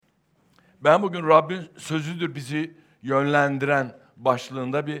Ben bugün Rabbin sözüdür bizi yönlendiren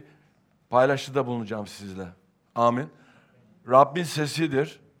başlığında bir paylaşıda bulunacağım sizle. Amin. Rabbin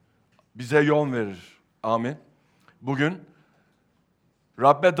sesidir, bize yol verir. Amin. Bugün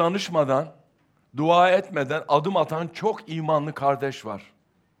Rabbe danışmadan, dua etmeden adım atan çok imanlı kardeş var.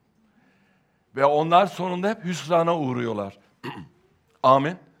 Ve onlar sonunda hep hüsrana uğruyorlar.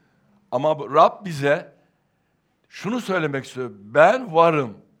 Amin. Ama Rab bize şunu söylemek istiyor. Ben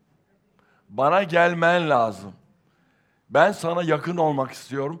varım. Bana gelmen lazım. Ben sana yakın olmak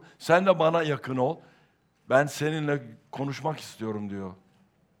istiyorum. Sen de bana yakın ol. Ben seninle konuşmak istiyorum diyor.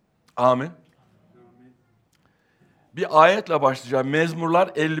 Amin. Bir ayetle başlayacağım.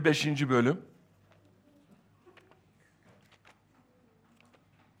 Mezmurlar 55. bölüm.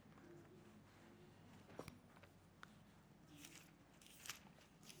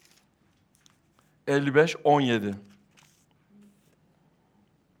 ...55-17.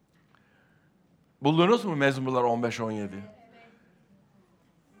 Buldunuz mu Mezmurlar 15-17?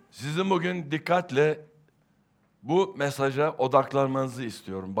 Sizin bugün dikkatle bu mesaja odaklanmanızı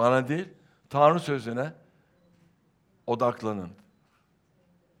istiyorum. Bana değil, Tanrı sözüne odaklanın.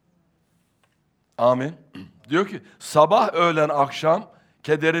 Amin. Diyor ki, sabah, öğlen, akşam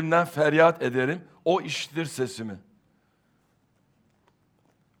kederimden feryat ederim. O işitir sesimi.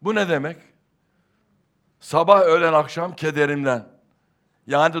 Bu ne demek? Sabah, öğlen, akşam kederimden.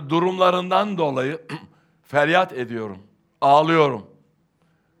 Yani durumlarından dolayı feryat ediyorum. Ağlıyorum.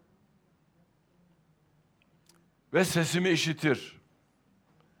 Ve sesimi işitir.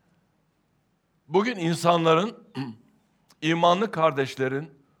 Bugün insanların, imanlı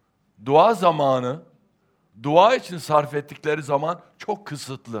kardeşlerin dua zamanı, dua için sarf ettikleri zaman çok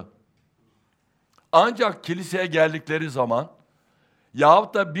kısıtlı. Ancak kiliseye geldikleri zaman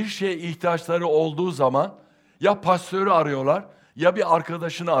yahut da bir şeye ihtiyaçları olduğu zaman ya pastörü arıyorlar ya bir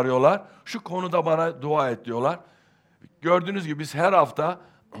arkadaşını arıyorlar. Şu konuda bana dua et diyorlar. Gördüğünüz gibi biz her hafta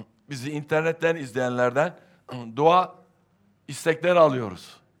bizi internetten izleyenlerden dua istekleri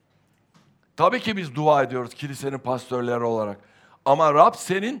alıyoruz. Tabii ki biz dua ediyoruz kilisenin pastörleri olarak. Ama Rab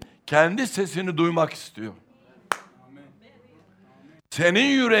senin kendi sesini duymak istiyor. Senin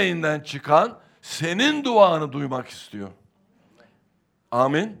yüreğinden çıkan senin duanı duymak istiyor.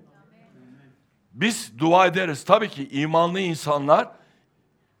 Amin. Biz dua ederiz. Tabii ki imanlı insanlar,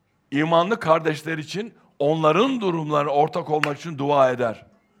 imanlı kardeşler için onların durumlarına ortak olmak için dua eder.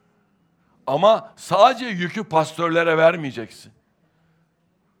 Ama sadece yükü pastörlere vermeyeceksin.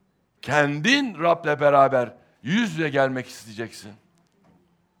 Kendin Rab'le beraber yüz yüze gelmek isteyeceksin.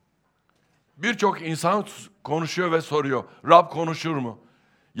 Birçok insan konuşuyor ve soruyor. Rab konuşur mu?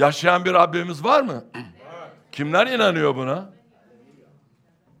 Yaşayan bir Rabbimiz var mı? Kimler inanıyor buna?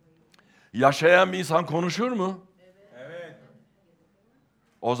 Yaşayan bir insan konuşur mu? Evet.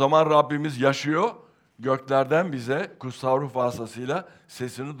 O zaman Rabbimiz yaşıyor. Göklerden bize kutsal ruh vasıtasıyla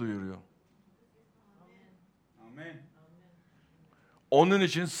sesini duyuruyor. Amin. Onun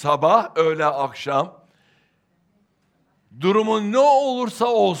için sabah, öğle, akşam durumun ne olursa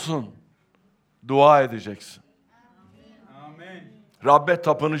olsun dua edeceksin. Amin. Rabbe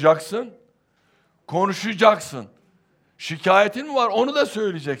tapınacaksın. Konuşacaksın. Şikayetin mi var? Onu da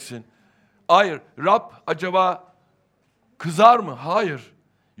söyleyeceksin. Hayır. Rab acaba kızar mı? Hayır.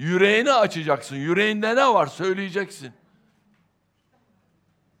 Yüreğini açacaksın. Yüreğinde ne var? Söyleyeceksin.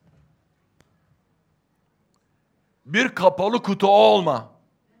 Bir kapalı kutu olma.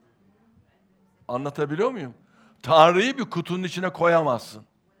 Anlatabiliyor muyum? Tanrı'yı bir kutunun içine koyamazsın.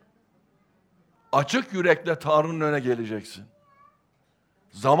 Açık yürekle Tanrı'nın önüne geleceksin.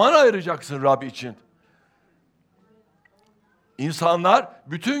 Zaman ayıracaksın Rab için. İnsanlar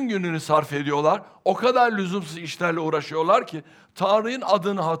bütün gününü sarf ediyorlar. O kadar lüzumsuz işlerle uğraşıyorlar ki Tanrı'nın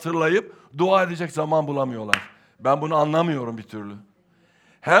adını hatırlayıp dua edecek zaman bulamıyorlar. Ben bunu anlamıyorum bir türlü.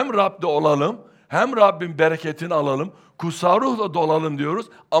 Hem Rab'de olalım, hem Rabbin bereketini alalım, kutsal ruhla dolalım diyoruz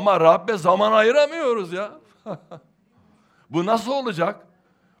ama Rab'be zaman ayıramıyoruz ya. Bu nasıl olacak?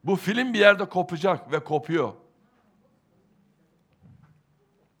 Bu film bir yerde kopacak ve kopuyor.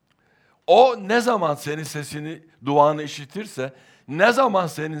 O ne zaman senin sesini, duanı işitirse, ne zaman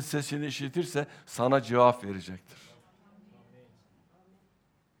senin sesini işitirse sana cevap verecektir.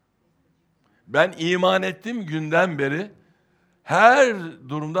 Ben iman ettiğim günden beri her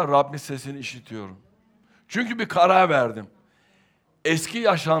durumda Rabbin sesini işitiyorum. Çünkü bir karar verdim. Eski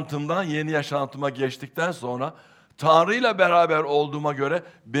yaşantımdan yeni yaşantıma geçtikten sonra Tanrı'yla beraber olduğuma göre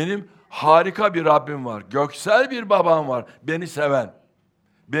benim harika bir Rabbim var. Göksel bir babam var. Beni seven,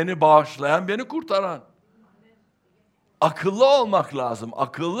 beni bağışlayan, beni kurtaran. Akıllı olmak lazım,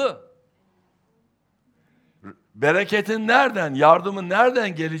 akıllı. Bereketin nereden, yardımın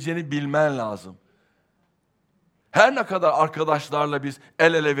nereden geleceğini bilmen lazım. Her ne kadar arkadaşlarla biz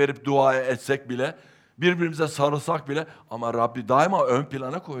el ele verip dua etsek bile, birbirimize sarılsak bile ama Rabbi daima ön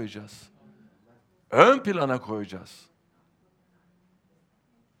plana koyacağız. Ön plana koyacağız.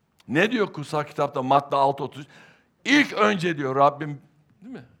 Ne diyor kutsal kitapta Matta 6:30? İlk önce diyor Rabbim,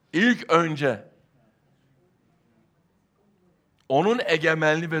 değil mi? İlk önce onun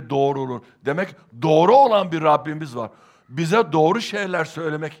egemenliği ve doğruluğu. Demek doğru olan bir Rabbimiz var. Bize doğru şeyler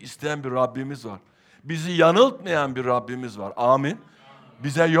söylemek isteyen bir Rabbimiz var. Bizi yanıltmayan bir Rabbimiz var. Amin.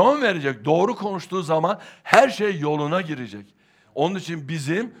 Bize yön verecek. Doğru konuştuğu zaman her şey yoluna girecek. Onun için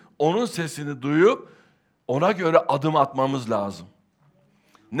bizim onun sesini duyup ona göre adım atmamız lazım.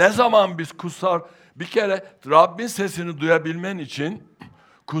 Ne zaman biz bir kere Rabbin sesini duyabilmen için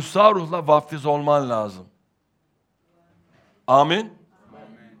kutsal ruhla vaftiz olman lazım. Amin.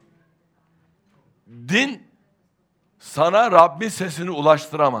 Din sana Rabbin sesini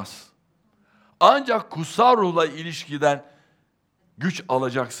ulaştıramaz. Ancak kutsal ruhla ilişkiden güç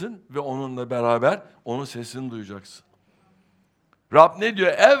alacaksın ve onunla beraber onun sesini duyacaksın. Rab ne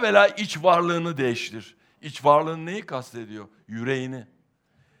diyor? Evvela iç varlığını değiştir. İç varlığını neyi kastediyor? Yüreğini.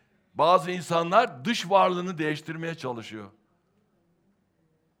 Bazı insanlar dış varlığını değiştirmeye çalışıyor.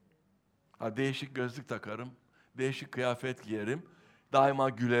 Değişik gözlük takarım, değişik kıyafet giyerim, daima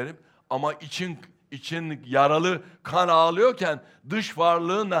gülerim ama için yaralı, kan ağlıyorken dış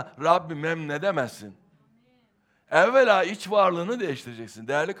varlığına Rabbim memnun edemezsin. Evvela iç varlığını değiştireceksin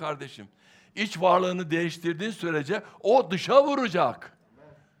değerli kardeşim. İç varlığını değiştirdiğin sürece o dışa vuracak.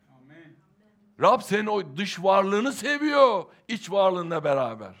 Amen. Rab senin o dış varlığını seviyor, iç varlığınla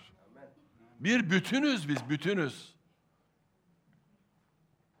beraber. Amen. Bir bütünüz biz, bütünüz.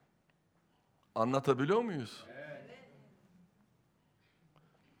 Anlatabiliyor muyuz? Evet.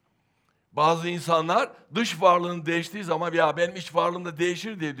 Bazı insanlar dış varlığını değiştiği zaman ya benim iç varlığım da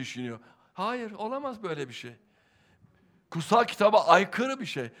değişir diye düşünüyor. Hayır, olamaz böyle bir şey. Kutsal kitaba aykırı bir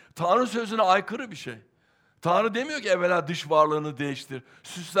şey. Tanrı sözüne aykırı bir şey. Tanrı demiyor ki evvela dış varlığını değiştir.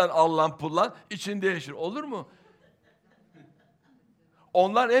 Süslen, allan, pullan, için değişir. Olur mu?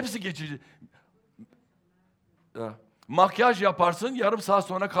 Onlar hepsi geçici. Makyaj yaparsın, yarım saat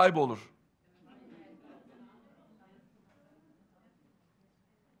sonra kaybolur.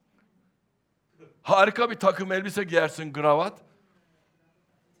 Harika bir takım elbise giyersin, kravat.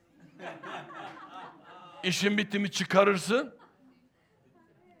 İşin bitti mi çıkarırsın,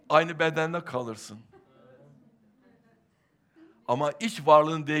 aynı bedende kalırsın. Ama iç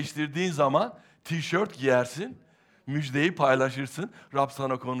varlığını değiştirdiğin zaman tişört giyersin, müjdeyi paylaşırsın, Rab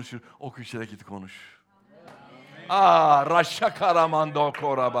sana konuşur. O köşede git konuş. Raşa karamando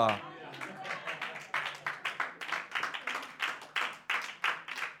koraba.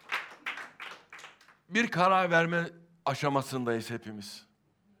 Bir karar verme aşamasındayız hepimiz.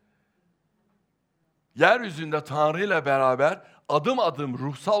 Yeryüzünde Tanrı ile beraber adım adım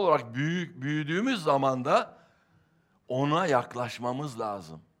ruhsal olarak büyüdüğümüz zaman da ona yaklaşmamız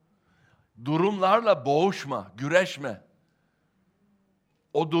lazım. Durumlarla boğuşma, güreşme.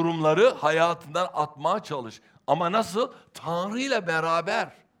 O durumları hayatından atmaya çalış. Ama nasıl? Tanrı ile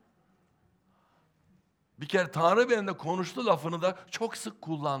beraber. Bir kere Tanrı benimle konuştu lafını da çok sık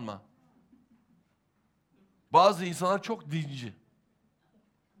kullanma. Bazı insanlar çok dinci.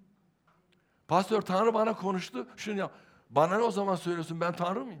 Pastör Tanrı bana konuştu. Şunu yap. Bana ne o zaman söylüyorsun? Ben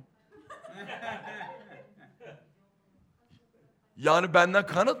Tanrı mıyım? Yani benden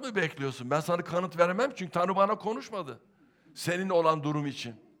kanıt mı bekliyorsun? Ben sana kanıt veremem çünkü Tanrı bana konuşmadı. Seninle olan durum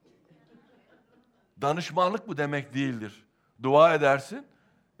için. Danışmanlık bu demek değildir. Dua edersin.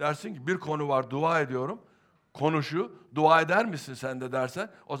 Dersin ki bir konu var, dua ediyorum. Konuşu, dua eder misin sen de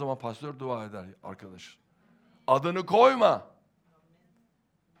dersen, o zaman pastör dua eder arkadaş. Adını koyma.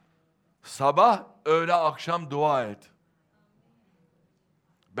 Sabah, öğle, akşam dua et.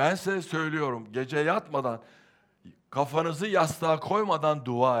 Ben size söylüyorum, gece yatmadan, kafanızı yastığa koymadan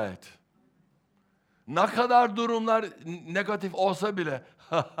dua et. Ne kadar durumlar negatif olsa bile,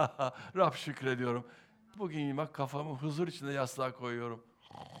 Rab şükrediyorum. Bugün bak kafamı huzur içinde yastığa koyuyorum.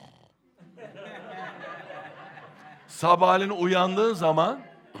 Sabahleyin uyandığın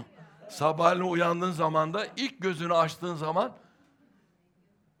zaman da ilk gözünü açtığın zaman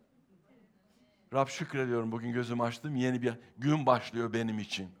Rab şükrediyorum bugün gözümü açtım. Yeni bir gün başlıyor benim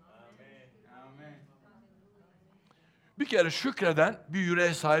için. Amin. Bir kere şükreden bir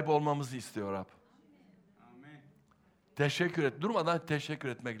yüreğe sahip olmamızı istiyor Rab. Amin. Teşekkür et. Durmadan teşekkür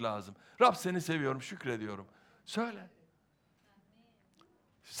etmek lazım. Rab seni seviyorum, şükrediyorum. Söyle.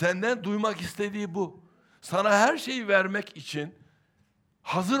 Senden duymak istediği bu. Sana her şeyi vermek için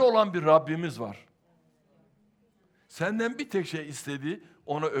hazır olan bir Rabbimiz var. Senden bir tek şey istediği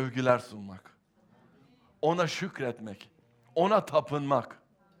ona övgüler sunmak. Ona şükretmek. Ona tapınmak.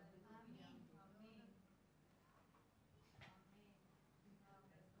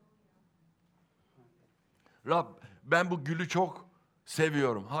 Rab, ben bu gülü çok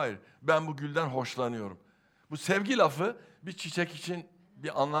seviyorum. Hayır, ben bu gülden hoşlanıyorum. Bu sevgi lafı bir çiçek için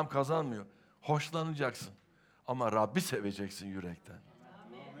bir anlam kazanmıyor. Hoşlanacaksın. Ama Rabbi seveceksin yürekten.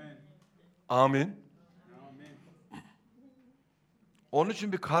 Amin. Amin. Onun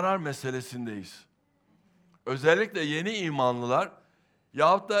için bir karar meselesindeyiz. Özellikle yeni imanlılar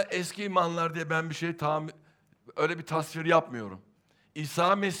yahut da eski imanlılar diye ben bir şey öyle bir tasvir yapmıyorum.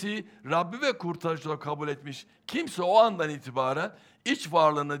 İsa Mesih'i Rabbi ve kurtarıcı olarak kabul etmiş kimse o andan itibaren iç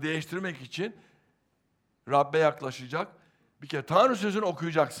varlığını değiştirmek için Rabbe yaklaşacak. Bir kere Tanrı sözünü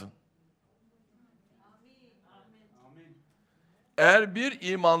okuyacaksın. Eğer bir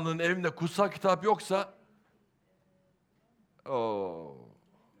imanlının evinde kutsal kitap yoksa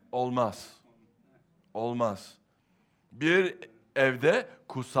olmaz. Olmaz. Bir evde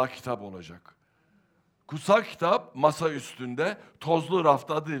kutsal kitap olacak. Kutsal kitap masa üstünde, tozlu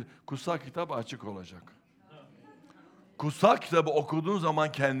rafta değil. Kutsal kitap açık olacak. Kutsal kitabı okuduğun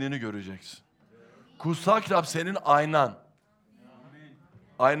zaman kendini göreceksin. Kutsal kitap senin aynan.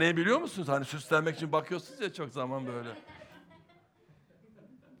 Aynayı biliyor musunuz? Hani süslenmek için bakıyorsunuz ya çok zaman böyle.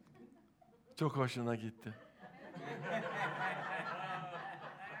 Çok hoşuna gitti.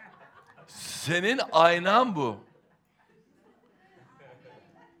 Senin aynan bu.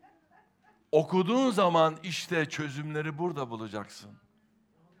 Okuduğun zaman işte çözümleri burada bulacaksın.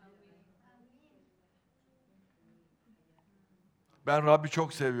 Ben Rabbi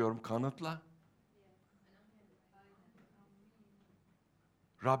çok seviyorum. Kanıtla.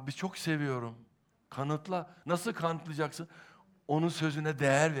 Rabbi çok seviyorum. Kanıtla. Nasıl kanıtlayacaksın? Onun sözüne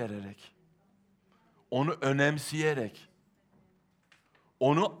değer vererek. Onu önemseyerek.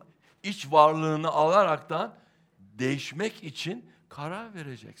 Onu iç varlığını alaraktan değişmek için karar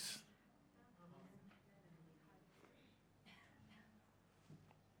vereceksin.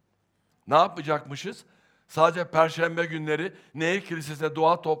 Ne yapacakmışız? Sadece Perşembe günleri Nehir Kilisesi'ne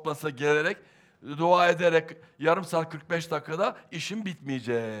dua toplasa gelerek, dua ederek yarım saat 45 dakikada işim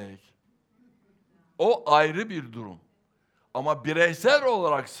bitmeyecek. O ayrı bir durum. Ama bireysel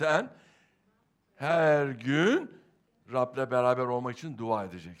olarak sen her gün Rab'le beraber olmak için dua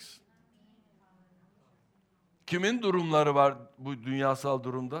edeceksin. Kimin durumları var bu dünyasal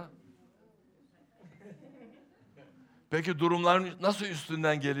durumda? Peki durumların nasıl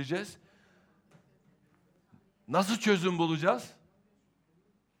üstünden geleceğiz? Nasıl çözüm bulacağız?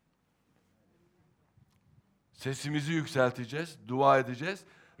 Sesimizi yükselteceğiz, dua edeceğiz.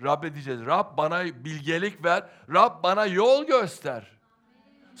 Rab'be diyeceğiz, Rab bana bilgelik ver, Rab bana yol göster.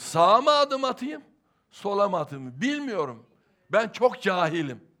 Sağa mı adım atayım, sola mı atayım bilmiyorum. Ben çok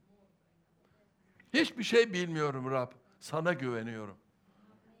cahilim. Hiçbir şey bilmiyorum Rab. Sana güveniyorum.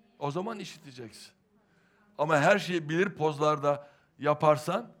 O zaman işiteceksin. Ama her şeyi bilir pozlarda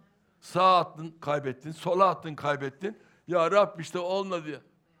yaparsan, sağa attın kaybettin, sola attın kaybettin. Ya Rab işte olmadı.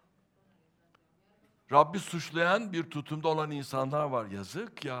 Rabbi suçlayan bir tutumda olan insanlar var.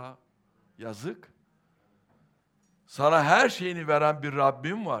 Yazık ya. Yazık. Sana her şeyini veren bir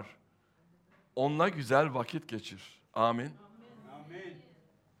Rabbim var. Onunla güzel vakit geçir. Amin. Amin.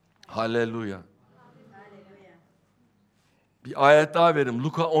 Halleluya. Bir ayet daha verim.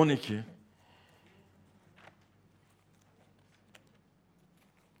 Luka 12.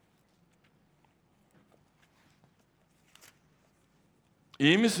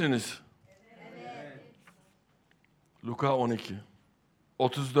 İyi misiniz? Evet. Luka 12.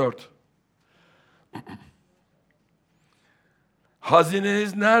 34.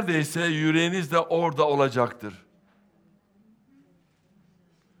 Hazineniz neredeyse yüreğiniz de orada olacaktır.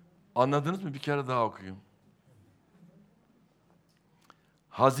 Anladınız mı? Bir kere daha okuyayım.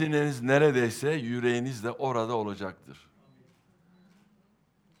 Hazineniz neredeyse yüreğiniz de orada olacaktır.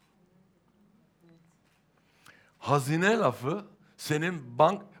 Hazine lafı senin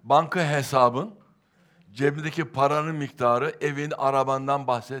banka hesabın, cebindeki paranın miktarı, evin, arabandan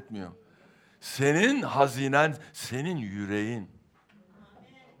bahsetmiyor. Senin hazinen, senin yüreğin.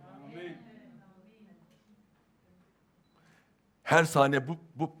 Her saniye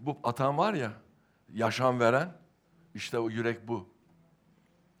bu atan var ya, yaşam veren, işte o yürek bu.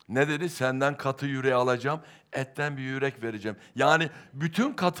 Ne dedi? Senden katı yüreği alacağım, etten bir yürek vereceğim. Yani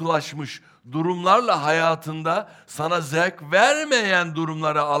bütün katılaşmış durumlarla hayatında sana zevk vermeyen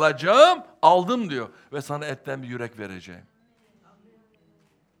durumları alacağım, aldım diyor. Ve sana etten bir yürek vereceğim.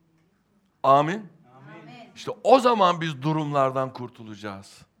 Amin. Amin. İşte o zaman biz durumlardan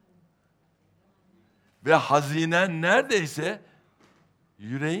kurtulacağız. Ve hazinen neredeyse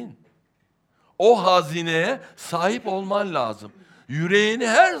yüreğin. O hazineye sahip olman lazım. Yüreğini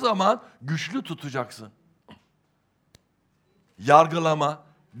her zaman güçlü tutacaksın. Yargılama,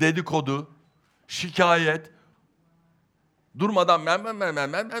 dedikodu, şikayet, durmadan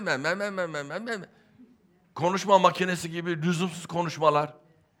konuşma makinesi gibi lüzumsuz konuşmalar,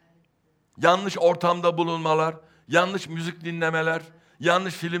 yanlış ortamda bulunmalar, yanlış müzik dinlemeler,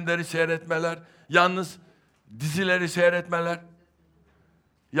 yanlış filmleri seyretmeler, yanlış dizileri seyretmeler.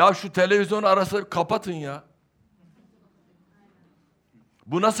 Ya şu televizyon arası kapatın ya.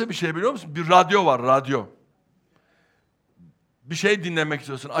 Bu nasıl bir şey biliyor musun? Bir radyo var, radyo. Bir şey dinlemek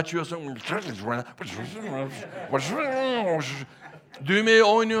istiyorsun, açıyorsun. Düğmeyi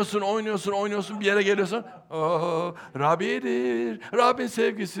oynuyorsun, bir yere geliyorsun. Rabbidir, Rabbin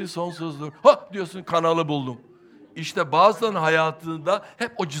sevgisi sonsuzdur. Ha diyorsun, kanalı buldum. İşte bazılarının hayatında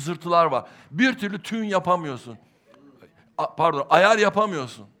hep o cızırtılar var. Bir türlü tune yapamıyorsun. Ayar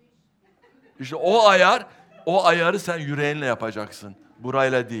yapamıyorsun. İşte o ayarı sen yüreğinle yapacaksın.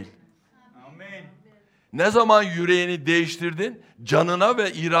 Burayla değil. Amin. Ne zaman yüreğini değiştirdin, canına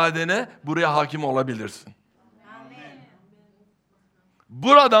ve iradene buraya hakim olabilirsin. Amin.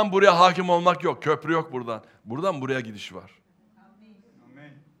 Buradan buraya hakim olmak yok. Köprü yok buradan. Buradan buraya gidiş var.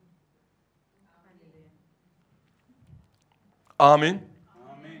 Amin.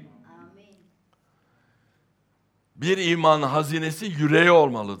 Amin. Amin. Bir imanın hazinesi yüreği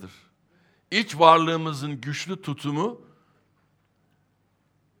olmalıdır. İç varlığımızın güçlü tutumu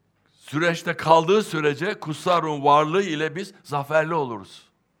süreçte kaldığı sürece kutsal ruhun varlığı ile biz zaferli oluruz.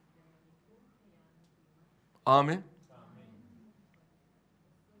 Amin.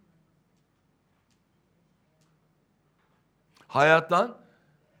 Hayattan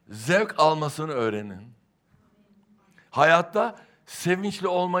zevk almasını öğrenin. Hayatta sevinçli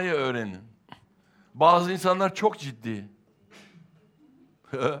olmayı öğrenin. Bazı insanlar çok ciddi.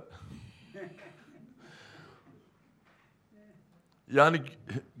 Yani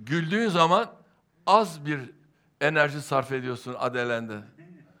güldüğün zaman az bir enerji sarf ediyorsun adelende.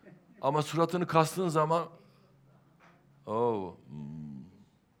 Ama suratını kastığın zaman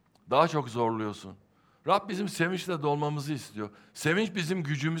daha çok zorluyorsun. Rab bizim sevinçle dolmamızı istiyor. Sevinç bizim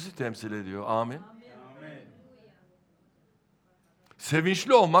gücümüzü temsil ediyor. Amin. Amin.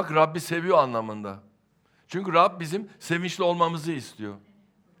 Sevinçli olmak Rabbi seviyor anlamında. Çünkü Rab bizim sevinçli olmamızı istiyor.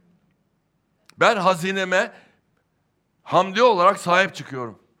 Ben hazineme Hamdi olarak sahip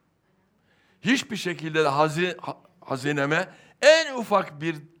çıkıyorum. Hiçbir şekilde de hazineme en ufak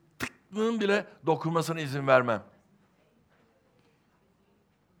bir tıklığın bile dokunmasına izin vermem.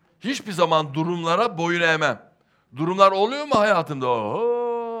 Hiçbir zaman durumlara boyun eğmem. Durumlar oluyor mu hayatımda?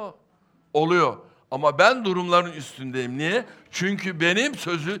 Oluyor. Ama ben durumların üstündeyim. Niye? Çünkü benim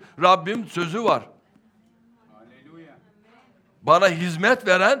Rabbim sözü var. Haleluya. Bana hizmet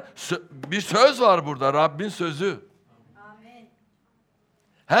veren bir söz var burada. Rabbin sözü. Amin.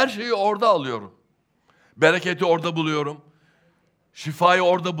 Her şeyi orada alıyorum. Bereketi orada buluyorum. Şifayı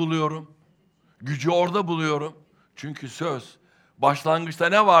orada buluyorum. Gücü orada buluyorum. Çünkü söz. Başlangıçta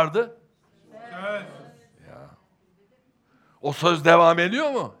ne vardı? Söz. Ya. O söz devam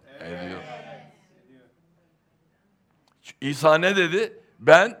ediyor mu? Evet. Ediyor. İsa ne dedi?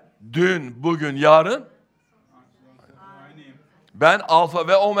 Ben dün, bugün, yarın Aynıyım. ben alfa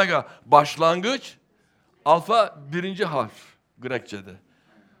ve omega. Başlangıç, alfa birinci harf Grekçe'de.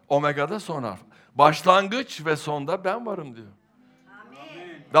 Omega da son harf. Başlangıç ve sonda ben varım diyor.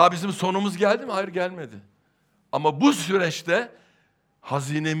 Amin. Daha bizim sonumuz geldi mi? Hayır, gelmedi. Ama bu süreçte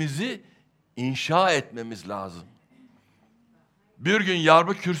hazinemizi inşa etmemiz lazım. Bir gün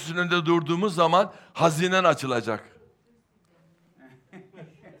yargı kürsüsünde durduğumuz zaman hazinen açılacak.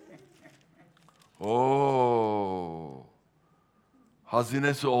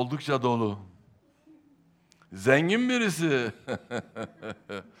 Hazinesi oldukça dolu. Zengin birisi.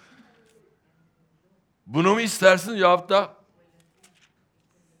 Bunu mu istersin yahut da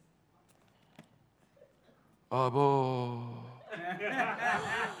abo.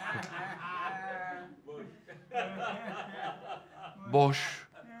 Boş.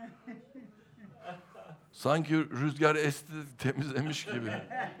 Sanki rüzgar esti temizlemiş gibi.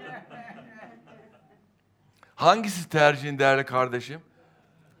 Hangisi tercihin değerli kardeşim?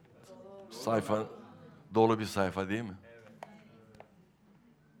 Sayfa dolu bir sayfa değil mi?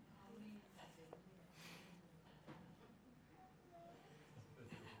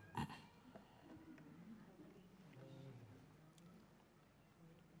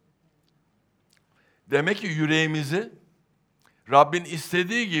 Demek ki yüreğimizi Rabbin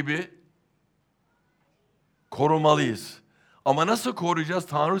istediği gibi korumalıyız. Ama nasıl koruyacağız?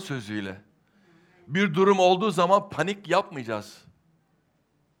 Tanrı sözüyle. Bir durum olduğu zaman panik yapmayacağız.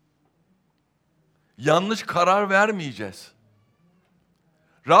 Yanlış karar vermeyeceğiz.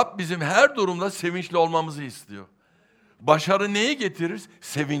 Rab bizim her durumda sevinçli olmamızı istiyor. Başarı neyi getirir?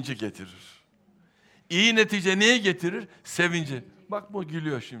 Sevinci getirir. İyi netice neyi getirir? Sevinci. Bak bu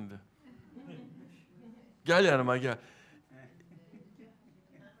gülüyor şimdi. Gel yanıma gel.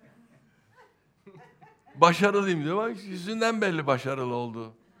 Başarılıyım diyor. Bak yüzünden belli başarılı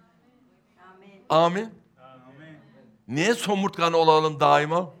oldu. Amin. Amin. Amin. Niye somurtkan olalım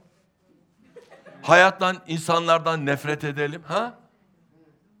daima? Hayattan, insanlardan nefret edelim. Ha?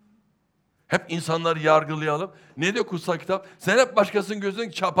 Hep insanları yargılayalım. Ne diyor kutsal kitap? Sen hep başkasının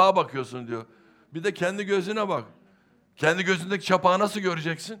gözündeki çapağa bakıyorsun diyor. Bir de kendi gözüne bak. Kendi gözündeki çapağı nasıl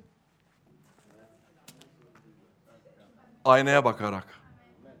göreceksin? Aynaya bakarak.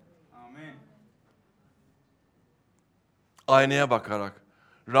 Amin. Aynaya bakarak.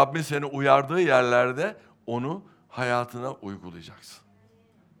 Rabbin seni uyardığı yerlerde onu hayatına uygulayacaksın.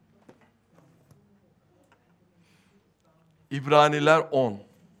 İbraniler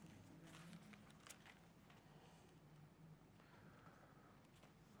 10.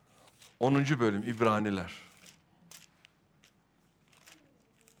 10. bölüm İbraniler.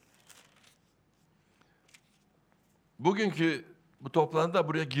 Bugünkü bu toplantıda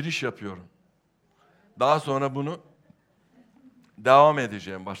buraya giriş yapıyorum. Daha sonra bunu devam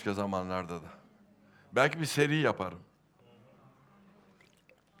edeceğim başka zamanlarda da. Belki bir seri yaparım.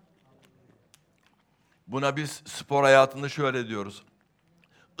 Buna biz spor hayatında şöyle diyoruz.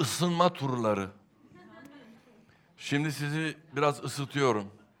 Isınma turları. Şimdi sizi biraz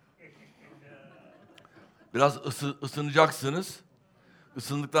ısıtıyorum. Biraz ısınacaksınız.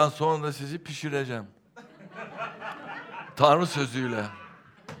 Isındıktan sonra da sizi pişireceğim. Tanrı sözüyle.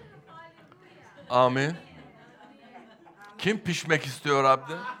 Amin. Kim pişmek istiyor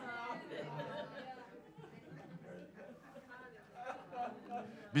Rabbi?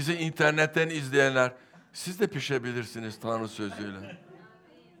 Bizi internetten izleyenler, siz de pişebilirsiniz Tanrı sözüyle.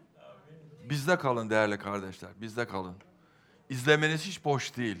 Bizde kalın değerli kardeşler, bizde kalın. İzlemeniz hiç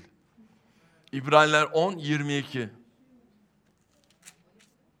boş değil. İbraniler 10:22.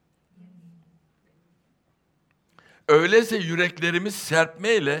 Öyleyse yüreklerimiz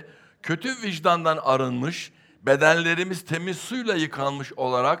serpmeyle kötü vicdandan arınmış, bedenlerimiz temiz suyla yıkanmış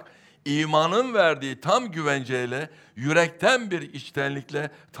olarak imanın verdiği tam güvenceyle, yürekten bir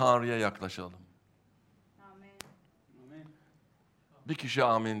içtenlikle Tanrı'ya yaklaşalım. Amin. Amin. Bir kişi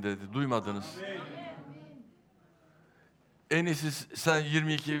amin dedi. Duymadınız. Amin. En iyisi sen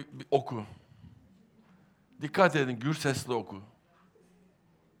 22 oku. Dikkat edin, gür sesle oku.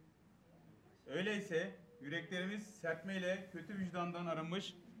 Öyleyse yüreklerimiz serpmeyle kötü vicdandan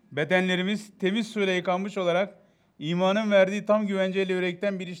arınmış, bedenlerimiz temiz suyla yıkanmış olarak imanın verdiği tam güvenceyle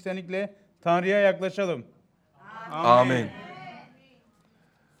yürekten bir içtenlikle Tanrı'ya yaklaşalım. Amin.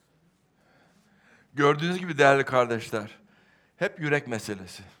 Gördüğünüz gibi değerli kardeşler, hep yürek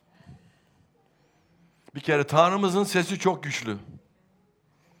meselesi. Bir kere Tanrımızın sesi çok güçlü.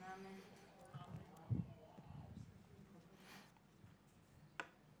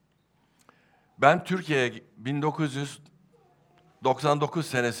 Ben Türkiye'ye 1999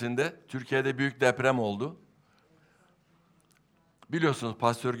 senesinde Türkiye'de büyük deprem oldu. Biliyorsunuz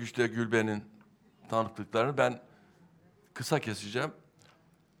Pastör Güçlü Gülben'in tanıklıklarını ben kısa keseceğim.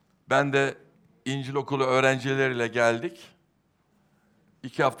 Ben de İncil Okulu öğrencileriyle geldik.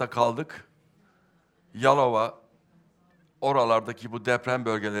 2 hafta kaldık. Yalova, oralardaki bu deprem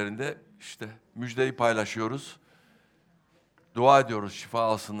bölgelerinde işte müjdeyi paylaşıyoruz. Dua ediyoruz şifa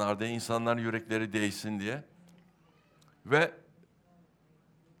alsınlar diye, insanların yürekleri değsin diye. Ve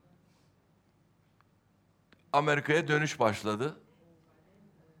Amerika'ya dönüş başladı.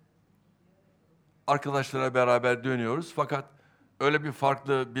 Arkadaşlara beraber dönüyoruz. Fakat öyle bir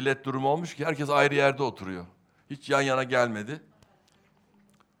farklı bilet durumu olmuş ki herkes ayrı yerde oturuyor. Hiç yan yana gelmedi.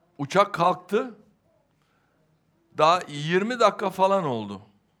 Uçak kalktı. Daha 20 dakika falan oldu.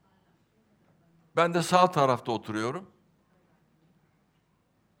 Ben de sağ tarafta oturuyorum.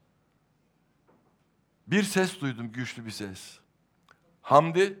 Bir ses duydum, güçlü bir ses.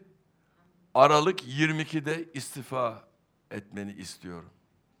 Hamdi, Aralık 22'de istifa etmeni istiyorum.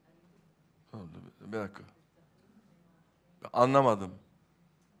 Bir dakika. Anlamadım.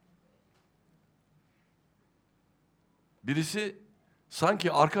 Birisi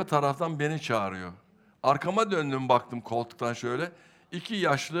sanki arka taraftan beni çağırıyor. Arkama döndüm, baktım koltuktan şöyle. 2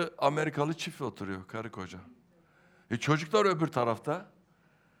 yaşlı Amerikalı çift oturuyor, karı koca. Çocuklar öbür tarafta.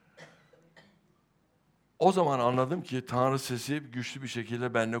 O zaman anladım ki Tanrı sesi güçlü bir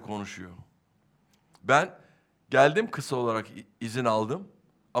şekilde benimle konuşuyor. Ben geldim, kısa olarak izin aldım.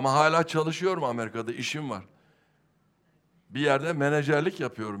 Ama hala çalışıyorum Amerika'da, işim var. Bir yerde menajerlik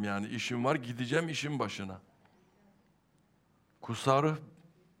yapıyorum yani, işim var, gideceğim işin başına. Kutsal ruh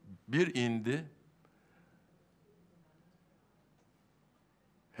bir indi.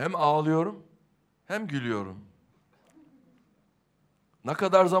 Hem ağlıyorum, hem gülüyorum. Ne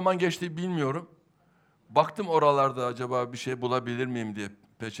kadar zaman geçti bilmiyorum. Baktım oralarda acaba bir şey bulabilir miyim diye,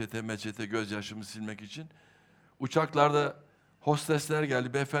 peçete gözyaşımı silmek için. Uçaklarda hostesler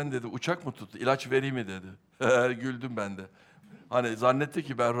geldi. Beyefendi dedi, uçak mı tuttu? İlaç vereyim mi dedi. Güldüm ben de. Hani zannetti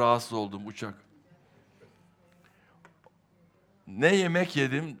ki ben rahatsız oldum, uçak. Ne yemek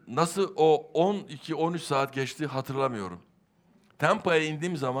yedim, nasıl o 12-13 saat geçti hatırlamıyorum. Tampa'ya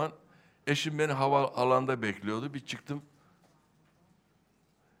indiğim zaman eşim beni havaalanında bekliyordu. Bir çıktım.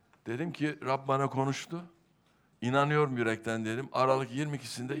 Dedim ki Rab bana konuştu. İnanıyorum yürekten dedim. Aralık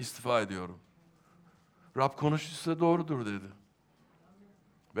 22'sinde istifa ediyorum. Rab konuştuysa doğrudur dedi.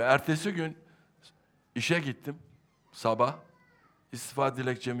 Ve ertesi gün işe gittim. Sabah istifa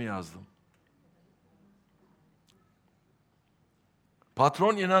dilekçemi yazdım.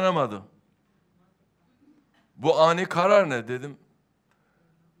 Patron inanamadı. Bu ani karar ne dedim.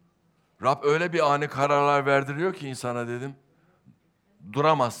 Rab öyle bir ani kararlar verdiriyor ki insana dedim.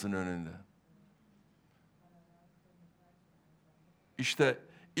 Duramazsın önünde. İşte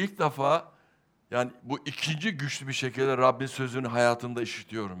ilk defa yani bu ikinci güçlü bir şekilde Rabbin sözünü hayatımda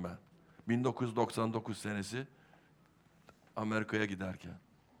işitiyorum ben. 1999 senesi Amerika'ya giderken.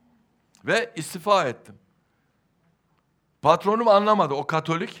 Ve istifa ettim. Patronum anlamadı, o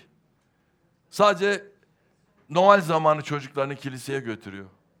Katolik. Sadece Noel zamanı çocuklarını kiliseye götürüyor.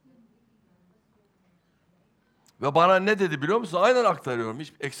 Ve bana ne dedi biliyor musun? Aynen aktarıyorum,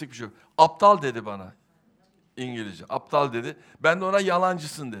 hiç eksik bir şey yok. Aptal dedi bana. İngilizce. Aptal dedi. Ben de ona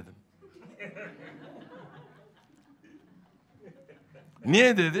yalancısın dedim.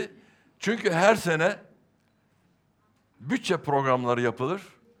 Niye dedi? Çünkü her sene bütçe programları yapılır.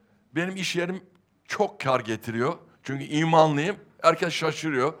 Benim iş yerim çok kar getiriyor. Çünkü imanlıyım. Herkes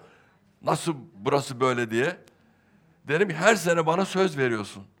şaşırıyor. Nasıl burası böyle diye. Dedim ki her sene bana söz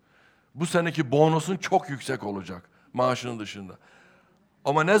veriyorsun. Bu seneki bonusun çok yüksek olacak maaşının dışında.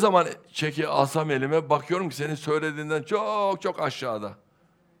 Ama ne zaman çeki alsam elime bakıyorum ki senin söylediğinden çok çok aşağıda.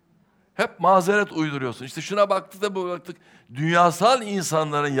 Hep mazeret uyduruyorsun. İşte şuna baktık da bu baktık. Dünyasal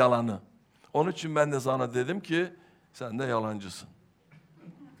insanların yalanı. Onun için ben de sana dedim ki sen de yalancısın.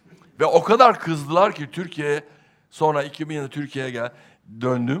 Ve o kadar kızdılar ki Türkiye'ye, sonra 2000 yılında Türkiye'ye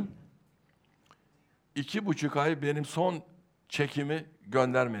döndüm. 2,5 ay benim son çekimi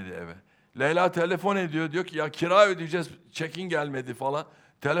göndermedi eve. Leyla telefon ediyor, diyor ki ya kira ödeyeceğiz, çekin gelmedi falan.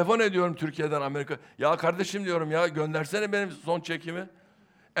 Telefon ediyorum Türkiye'den Amerika. Ya kardeşim diyorum ya göndersene benim son çekimi.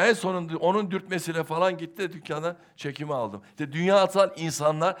 En sonunda onun dürtmesiyle falan gitti dükkana çekimi aldım. İşte dünyasal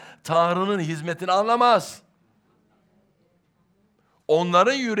insanlar Tanrı'nın hizmetini anlamaz.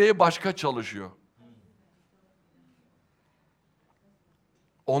 Onların yüreği başka çalışıyor.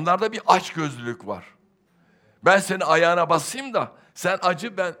 Onlarda bir açgözlülük var. Ben senin ayağına basayım da sen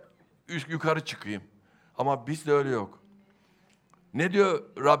acı, ben yukarı çıkayım. Ama bizde öyle yok. Ne diyor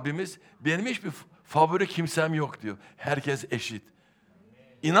Rabbimiz? Benim hiçbir favori kimsem yok diyor. Herkes eşit.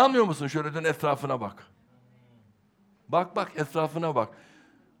 İnanmıyor musun? Şöyle dön, etrafına bak. Bak etrafına bak.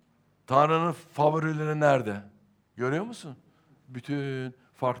 Tanrı'nın favorileri nerede? Görüyor musun? Bütün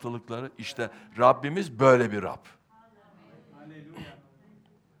farklılıkları. İşte Rabbimiz böyle bir Rab.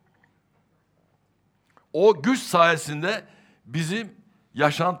 O güç sayesinde bizim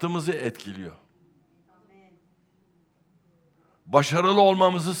yaşantımızı etkiliyor. Başarılı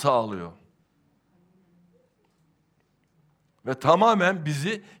olmamızı sağlıyor. Ve tamamen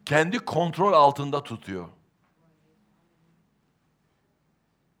bizi kendi kontrol altında tutuyor.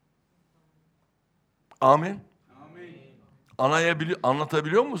 Amin.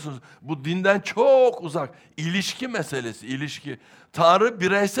 Anlatabiliyor musunuz? Bu dinden çok uzak. İlişki meselesi, ilişki. Tanrı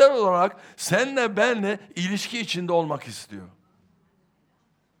bireysel olarak senle benle ilişki içinde olmak istiyor.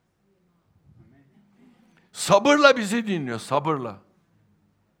 Sabırla bizi dinliyor, sabırla.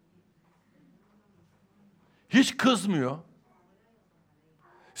 Hiç kızmıyor.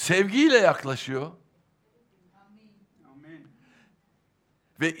 Sevgiyle yaklaşıyor.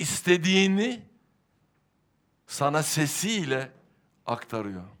 Ve istediğini sana sesiyle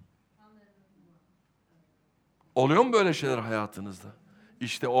aktarıyor. Oluyor mu böyle şeyler hayatınızda?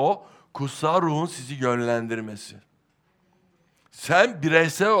 İşte o kutsal ruhun sizi yönlendirmesi. Sen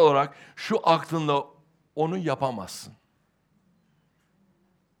bireysel olarak şu aklınla onu yapamazsın.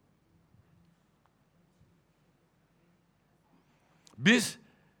 Biz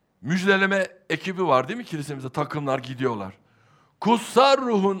müjdeleme ekibi var değil mi kilisemizde? Takımlar gidiyorlar. Kutsal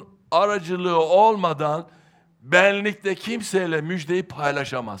ruhun aracılığı olmadan benlikte kimseyle müjdeyi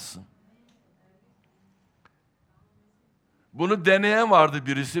paylaşamazsın. Bunu deneyen vardı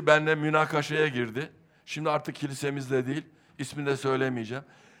birisi, benimle münakaşaya girdi. Şimdi artık kilisemizde değil, ismini de söylemeyeceğim.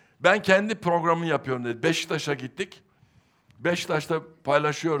 Ben kendi programımı yapıyorum dedi. Beşiktaş'a gittik. Beşiktaş'ta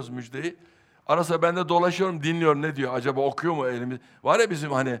paylaşıyoruz müjdeyi. Arası ben de dolaşıyorum, dinliyorum ne diyor. Acaba okuyor mu elimiz? Var ya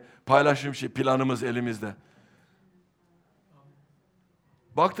bizim hani paylaşım planımız elimizde.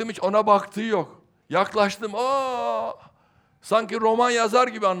 Baktım hiç ona baktığı yok. Yaklaştım. Sanki roman yazar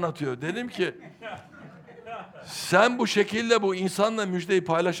gibi anlatıyor. Dedim ki sen bu şekilde bu insanla müjdeyi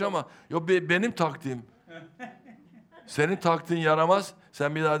paylaşama. Yok benim taktiğim. Senin taktiğin yaramaz.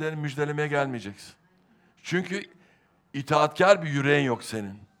 Sen bir daha dedim müjdelemeye gelmeyeceksin. Çünkü itaatkar bir yüreğin yok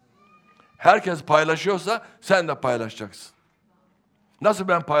senin. Herkes paylaşıyorsa sen de paylaşacaksın. Nasıl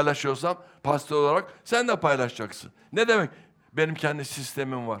ben paylaşıyorsam pastör olarak sen de paylaşacaksın. Ne demek? Benim kendi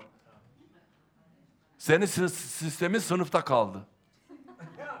sistemim var. Senin sistemin sınıfta kaldı.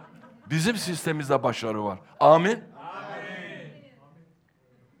 Bizim sistemimizde başarı var. Amin. Amin.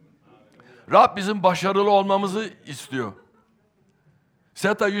 Rab bizim başarılı olmamızı istiyor.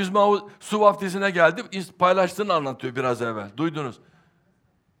 Seta yüzme su vaftizine geldi. Paylaştığını anlatıyor biraz evvel. Duydunuz.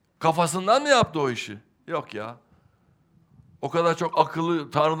 Kafasından mı yaptı o işi? Yok ya. O kadar çok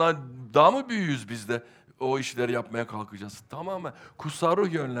akıllı Tanrı'dan daha mı büyüğüz biz de o işleri yapmaya kalkacağız? Tamamen kutsal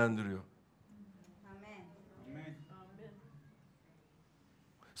ruh yönlendiriyor. Amen.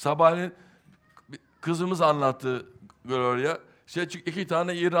 Sabahleyin kızımız anlattı Gloria. İki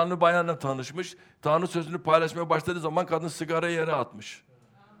tane İranlı bayanla tanışmış. Tanrı sözünü paylaşmaya başladığı zaman kadın sigarayı yere atmış.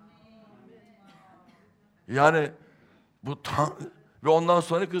 Yani bu ve ondan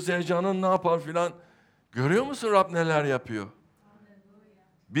sonra kız heyecanın ne yapar filan. Görüyor musun Rab neler yapıyor?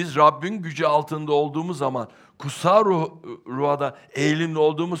 Biz Rabbin gücü altında olduğumuz zaman, kutsal ruha da eğilimli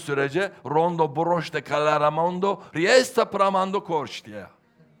olduğumuz sürece rondo broşte kalaramondo riesta pramando korş diye.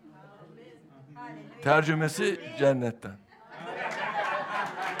 Tercümesi cennetten.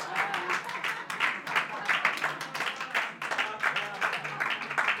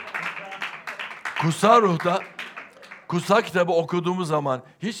 Kutsal ruhta, kutsal kitabı okuduğumuz zaman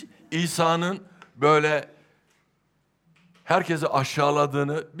hiç İsa'nın böyle herkesi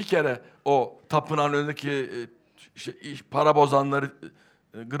aşağıladığını, bir kere o tapınağın önündeki para bozanları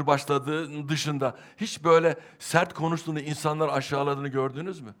gırbaçladığı dışında hiç böyle sert konuştuğunu, insanlar aşağıladığını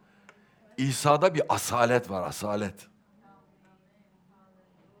gördünüz mü? İsa'da bir asalet var, asalet.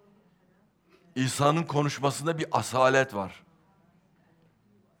 İsa'nın konuşmasında bir asalet var.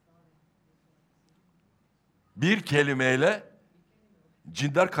 Bir kelimeyle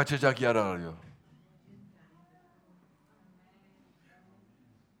cinler kaçacak yer arıyor.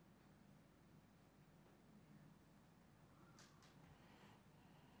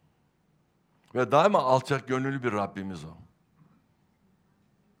 Ve daima alçak gönüllü bir Rabbimiz o.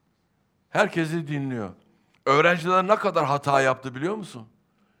 Herkesi dinliyor. Öğrenciler ne kadar hata yaptı biliyor musun?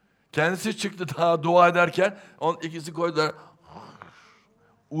 Kendisi çıktı daha dua ederken ikisi koydular.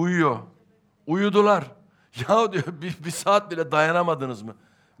 Uyuyor. Uyudular. Ya diyor bir saat bile dayanamadınız mı?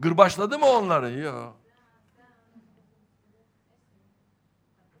 Gırbaçladı mı onları? Ya.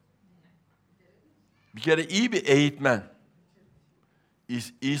 Bir kere iyi bir eğitmen.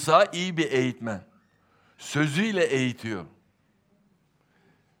 İsa iyi bir eğitmen. Sözüyle eğitiyor.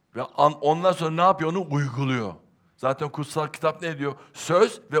 Ve ondan sonra ne yapıyor? Onu uyguluyor. Zaten kutsal kitap ne diyor?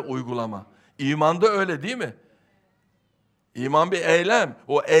 Söz ve uygulama. İmanda öyle değil mi? İman bir eylem.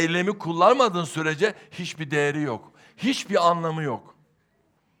 O eylemi kullanmadığın sürece hiçbir değeri yok. Hiçbir anlamı yok.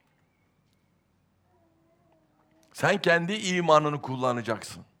 Sen kendi imanını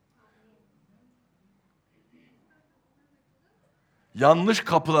kullanacaksın. Yanlış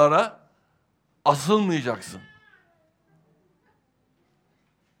kapılara asılmayacaksın.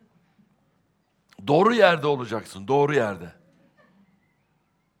 Doğru yerde olacaksın, doğru yerde.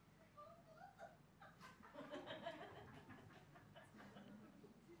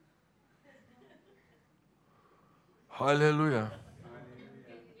 Haleluya.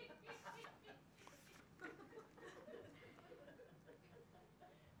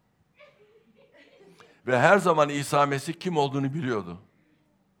 Ve her zaman İsa Mesih kim olduğunu biliyordu.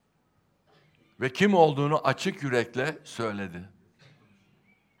 Ve kim olduğunu açık yürekle söyledi.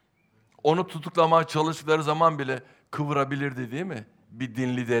 Onu tutuklamaya çalıştıkları zaman bile kıvırabilirdi değil mi? Bir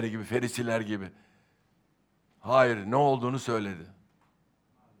din lideri gibi, ferisiler gibi. Hayır, ne olduğunu söyledi.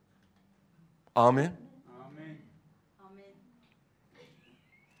 Amin. Amin.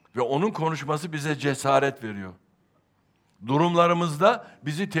 Ve onun konuşması bize cesaret veriyor. Durumlarımızda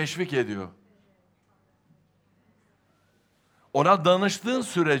bizi teşvik ediyor. Ona danıştığın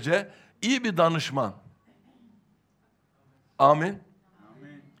sürece iyi bir danışman. Amin.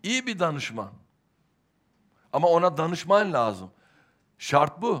 İyi bir danışman. Ama ona danışman lazım.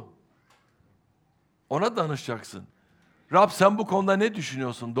 Şart bu. Ona danışacaksın. Rab sen bu konuda ne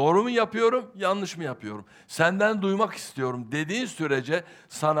düşünüyorsun? Doğru mu yapıyorum, yanlış mı yapıyorum? Senden duymak istiyorum dediğin sürece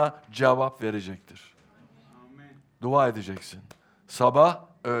sana cevap verecektir. Amin. Dua edeceksin. Sabah,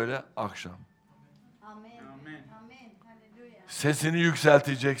 öğle, akşam. Amin. Amin. Amin. Halleluya. Sesini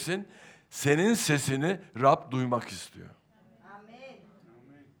yükselteceksin. Senin sesini Rab duymak istiyor. Amin.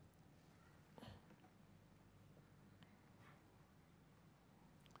 Amin.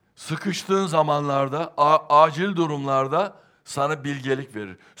 Sıkıştığın zamanlarda, acil durumlarda sana bilgelik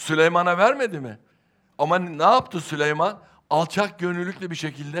verir. Süleyman'a vermedi mi? Ama ne yaptı Süleyman? Alçak gönüllülükle bir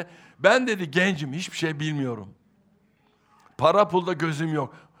şekilde, ben dedi gencim, hiçbir şey bilmiyorum. Para pulda gözüm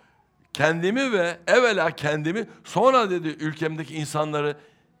yok. Kendimi ve evvela kendimi, sonra dedi ülkemdeki insanları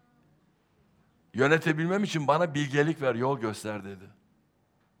yönetebilmem için bana bilgelik ver, yol göster dedi.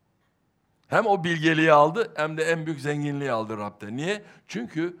 Hem o bilgeliği aldı hem de en büyük zenginliği aldı Rab'de. Niye?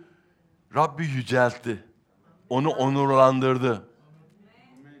 Çünkü Rabbi yüceltti. Onu onurlandırdı.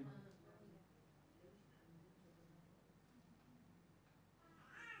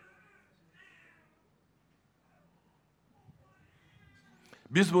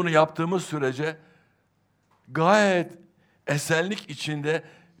 Biz bunu yaptığımız sürece gayet esenlik içinde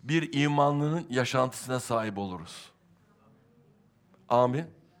bir imanlının yaşantısına sahip oluruz. Amin.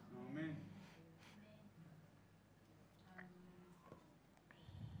 Amin.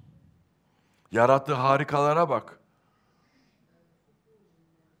 Yarattığı harikalara bak.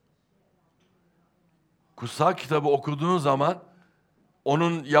 Kutsal kitabı okuduğun zaman,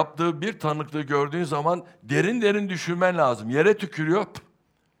 onun yaptığı bir tanıklığı gördüğün zaman derin derin düşünmen lazım. Yere tükürüyor,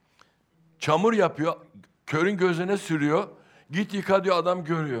 çamur yapıyor, körün gözüne sürüyor. Git yıka diyor, adam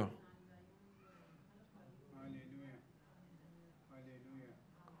görüyor. Halleluya. Halleluya.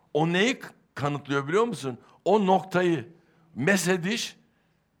 O neyi kanıtlıyor biliyor musun? O noktayı, mesediş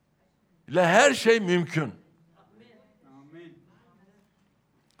ile her şey mümkün. Amin.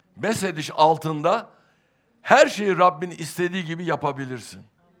 Mesediş altında her şeyi Rabbin istediği gibi yapabilirsin.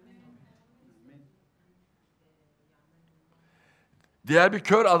 Diğer bir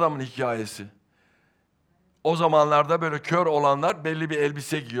kör adamın hikayesi. O zamanlarda böyle kör olanlar belli bir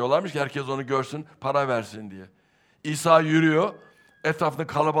elbise giyiyorlarmış ki herkes onu görsün, para versin diye. İsa yürüyor, etrafında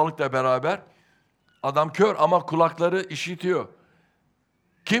kalabalıkla beraber. Adam kör ama kulakları işitiyor.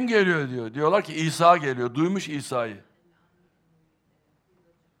 Kim geliyor diyor. Diyorlar ki İsa geliyor. Duymuş İsa'yı.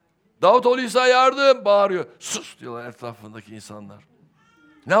 Davutoğlu İsa yardım bağırıyor. Sus diyorlar etrafındaki insanlar.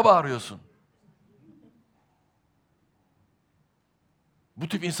 Ne bağırıyorsun? Bu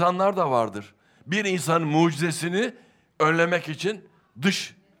tip insanlar da vardır. Bir insanın mucizesini önlemek için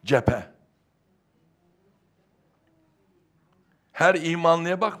dış cephe. Her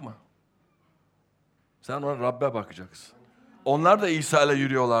imanlıya bakma. Sen ona Rabbe bakacaksın. Onlar da İsa ile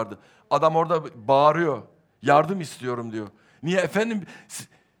yürüyorlardı. Adam orada bağırıyor. Yardım istiyorum diyor. Niye efendim?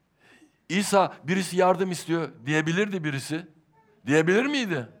 İsa birisi yardım istiyor diyebilirdi birisi. Diyebilir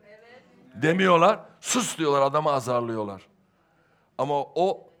miydi? Evet. Demiyorlar. Sus diyorlar, adamı azarlıyorlar. Ama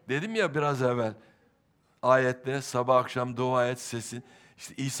o dedim ya biraz evvel ayette sabah akşam dua et sesin.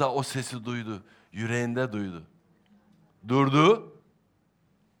 İşte İsa o sesi duydu. Yüreğinde duydu. Durdu.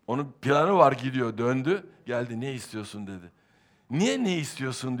 Onun planı var, gidiyor. Döndü. Geldi, ne istiyorsun dedi. Niye ne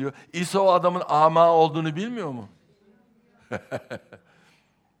istiyorsun diyor. İsa o adamın ama olduğunu bilmiyor mu?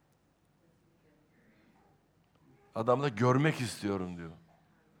 Adam da görmek istiyorum diyor.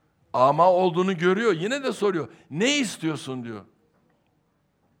 Ama olduğunu görüyor. Yine de soruyor. Ne istiyorsun diyor.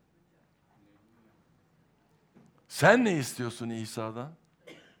 Sen ne istiyorsun İsa'dan?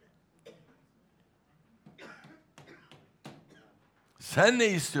 Sen ne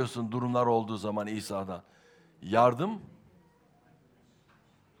istiyorsun durumlar olduğu zaman İsa'dan? Yardım.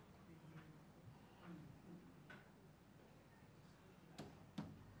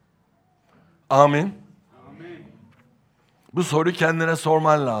 Amin. Amin. Bu soruyu kendine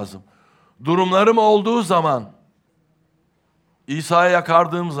sorman lazım. Durumlarım olduğu zaman, İsa'ya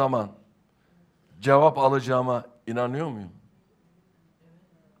yakardığım zaman cevap alacağıma inanıyor muyum?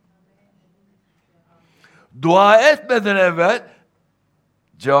 Dua etmeden evvel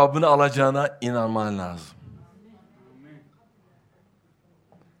cevabını alacağına inanman lazım.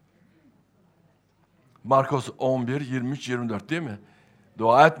 Markos 11, 23, 24 değil mi?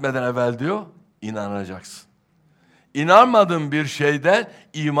 Dua etmeden evvel diyor, inanacaksın. İnanmadığın bir şeyden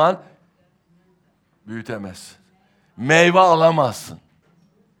iman büyütemezsin. Meyve alamazsın.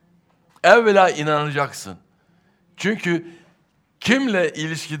 Evvela inanacaksın. Çünkü kimle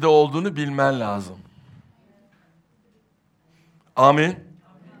ilişkide olduğunu bilmen lazım. Amin.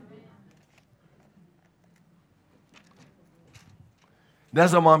 Ne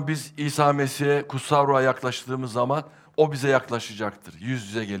zaman biz İsa Mesih'e, kutsal ruha yaklaştığımız zaman o bize yaklaşacaktır. Yüz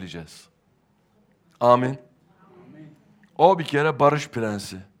yüze geleceğiz. Amin. O bir kere barış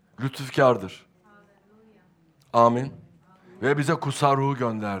prensi, lütufkardır. Amin. Ve bize kutsal ruhu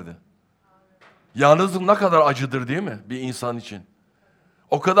gönderdi. Yalnızlık ne kadar acıdır değil mi bir insan için?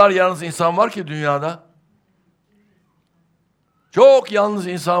 O kadar yalnız insan var ki dünyada. Çok yalnız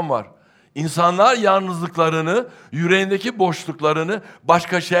insan var. İnsanlar yalnızlıklarını, yüreğindeki boşluklarını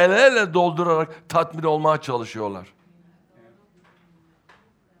başka şeylerle doldurarak tatmin olmaya çalışıyorlar.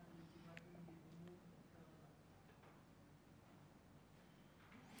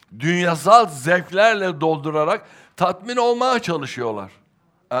 Dünyasal zevklerle doldurarak tatmin olmaya çalışıyorlar.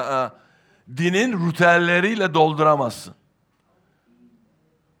 Dinin ritüelleriyle dolduramazsın.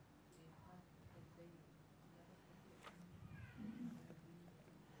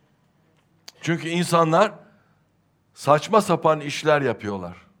 Çünkü insanlar saçma sapan işler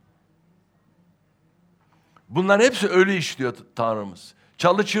yapıyorlar. Bunların hepsi ölü iş diyor Tanrımız.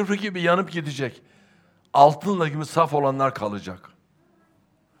 Çalı çırpı gibi yanıp gidecek. Altınla gibi saf olanlar kalacak.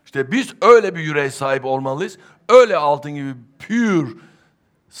 İşte biz öyle bir yüreğe sahip olmalıyız. Öyle altın gibi pür,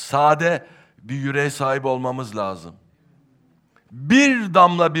 sade bir yüreğe sahip olmamız lazım. Bir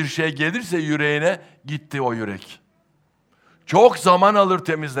damla bir şey gelirse yüreğine gitti o yürek. Çok zaman alır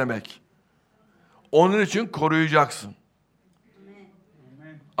temizlemek. Onun için koruyacaksın.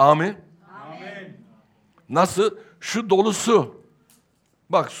 Amin. Amin. Nasıl? Şu dolu su.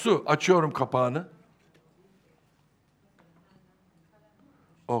 Bak su. Açıyorum kapağını.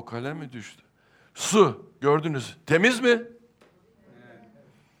 O kalem mi düştü? Su. Gördünüz. Temiz mi? Evet.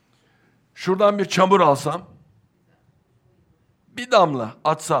 Şuradan bir çamur alsam. Bir damla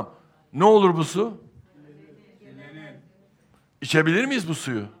atsam. Ne olur bu su? İçebilir miyiz bu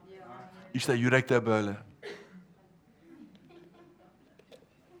suyu? İşte yürek de böyle.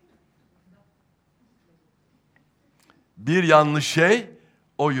 Bir yanlış şey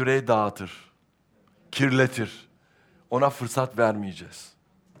o yüreği dağıtır. Kirletir. Ona fırsat vermeyeceğiz.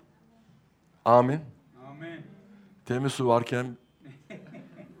 Amin. Amin. Temiz su varken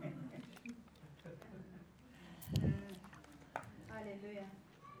Halleluja.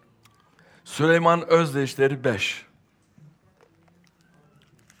 Süleyman Özdeyişleri 5.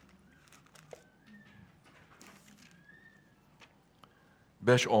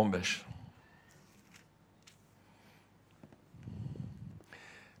 Beş 15.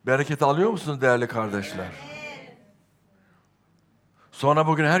 Bereket alıyor musunuz değerli kardeşler? Sonra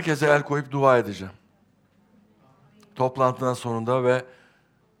bugün herkese el koyup dua edeceğim. Toplantının sonunda ve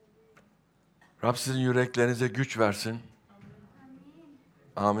Rab sizin yüreklerinize güç versin.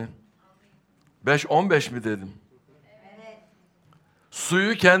 Amin. 5-15 mi dedim? Evet.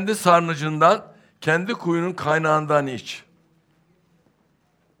 Suyu kendi sarnıcından, kendi kuyunun kaynağından iç.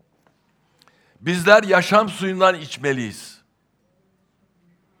 Bizler yaşam suyundan içmeliyiz.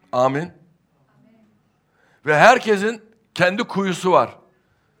 Amin. Ve herkesin kendi kuyusu var.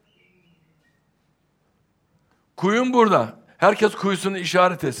 Kuyun burada. Herkes kuyusunu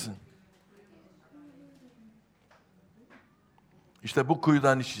işaret etsin. İşte bu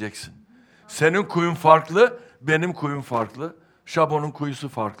kuyudan içeceksin. Senin kuyun farklı, benim kuyum farklı. Şabo'nun kuyusu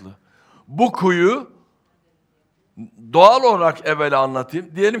farklı. Bu kuyu doğal olarak evvel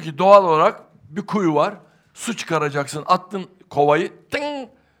anlatayım. Diyelim ki doğal olarak bir kuyu var. Su çıkaracaksın. Attın kovayı. Tıng,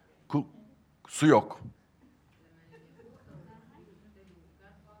 su yok.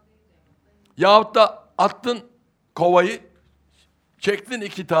 Yahut da attın kovayı. Çektin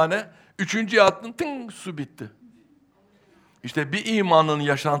 2 tane. 3.'ye attın. Tıng, su bitti. İşte bir imanın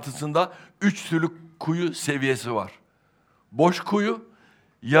yaşantısında 3 türlü kuyu seviyesi var. Boş kuyu,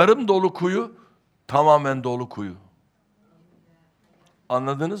 yarım dolu kuyu, tamamen dolu kuyu.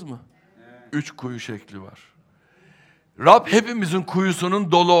 Anladınız mı? 3 kuyu şekli var. Rab hepimizin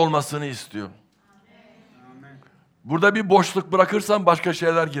kuyusunun dolu olmasını istiyor. Burada bir boşluk bırakırsan başka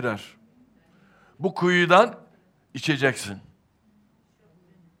şeyler girer. Bu kuyudan içeceksin.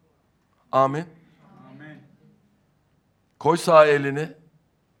 Amin. Koy sağ elini.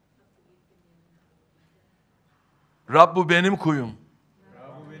 Rab bu benim kuyum.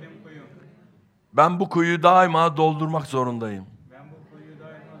 Ben bu kuyuyu daima doldurmak zorundayım.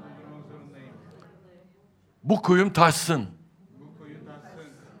 Bu kuyum taşsın.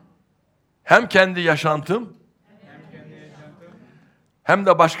 Hem kendi yaşantım, hem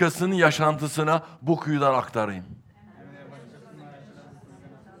de başkasının yaşantısına bu kuyudan aktarayım.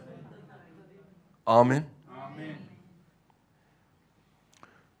 Amin.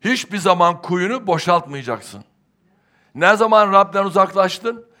 Hiçbir zaman kuyunu boşaltmayacaksın. Ne zaman Rab'den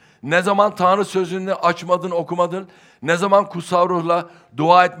uzaklaştın? Ne zaman Tanrı sözünü açmadın, okumadın? Ne zaman kutsal ruhla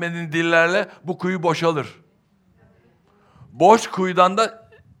dua etmedin dillerle bu kuyu boşalır. Boş kuyudan da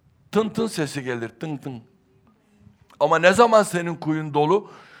tın tın sesi gelir, tın tın. Ama ne zaman senin kuyun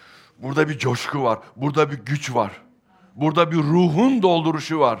dolu, burada bir coşku var, burada bir güç var. Burada bir ruhun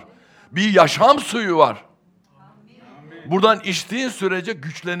dolduruşu var. Bir yaşam suyu var. Buradan içtiğin sürece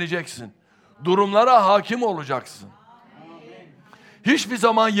güçleneceksin. Durumlara hakim olacaksın. Hiçbir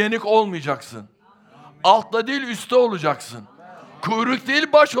zaman yenik olmayacaksın. Altta değil üstte olacaksın. Kuyruk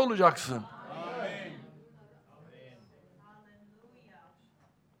değil baş olacaksın.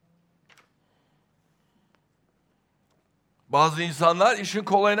 Bazı insanlar işin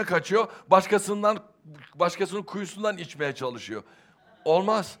kolayına kaçıyor. Başkasının kuyusundan içmeye çalışıyor.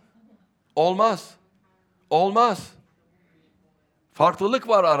 Olmaz. Olmaz. Olmaz. Farklılık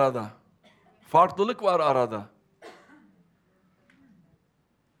var arada. Farklılık var arada.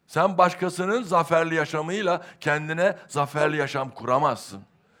 Sen başkasının zaferli yaşamıyla kendine zaferli yaşam kuramazsın.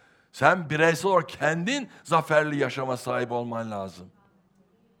 Sen bireysel olarak kendin zaferli yaşama sahip olman lazım.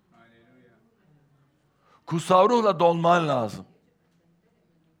 Kutsal ruhla dolman lazım.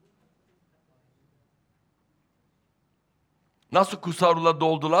 Nasıl kutsal ruhla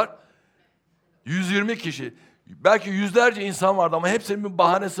doldular? 120 kişi. Belki yüzlerce insan vardı ama hepsinin bir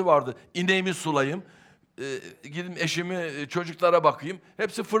bahanesi vardı. İneğimi sulayayım, gidip eşimi, çocuklara bakayım.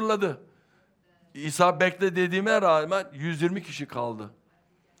 Hepsi fırladı. İsa bekle dediğime rağmen 120 kişi kaldı.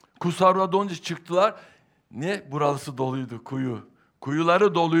 Kutsal ruhla dolunca çıktılar. Ne? Burası doluydu, kuyu.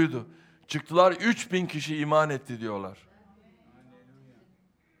 Kuyuları doluydu. Çıktılar, 3000 kişi iman etti diyorlar.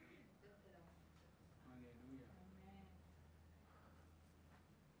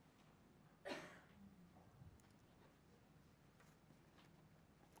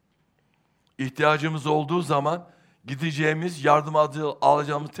 İhtiyacımız olduğu zaman gideceğimiz, yardım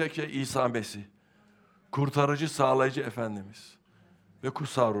alacağımız tek şey İsa Mesih. Kurtarıcı, sağlayıcı Efendimiz. Ve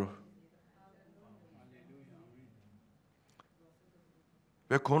kutsal ruh.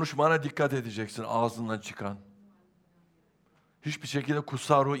 Ve konuşmana dikkat edeceksin ağzından çıkan. Hiçbir şekilde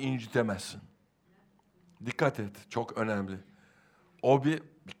kutsal ruhu incitemezsin. Dikkat et, çok önemli. O bir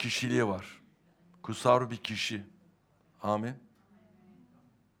kişiliği var. Kutsal ruh bir kişi. Amin.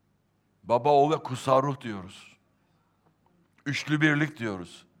 Baba, oğul ve kutsal ruh diyoruz. Üçlü birlik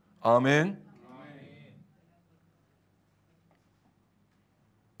diyoruz. Amin.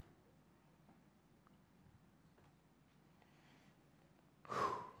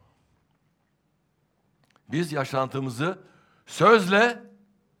 Biz yaşantımızı sözle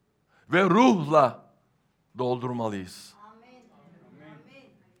ve ruhla doldurmalıyız.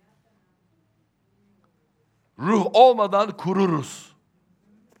 Ruh olmadan kururuz.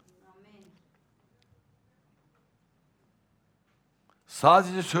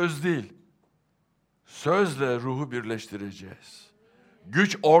 Sadece söz değil, sözle ruhu birleştireceğiz.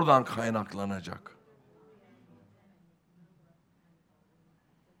 Güç oradan kaynaklanacak.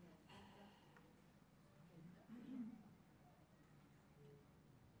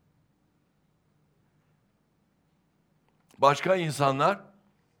 Başka insanlar,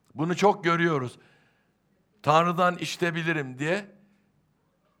 bunu çok görüyoruz. Tanrı'dan işitebilirim diye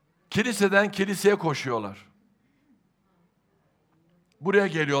kiliseden kiliseye koşuyorlar. Buraya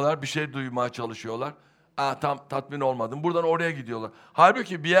geliyorlar, bir şey duymaya çalışıyorlar. Tam tatmin olmadım. Buradan oraya gidiyorlar.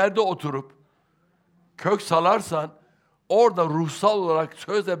 Halbuki bir yerde oturup kök salarsan orada ruhsal olarak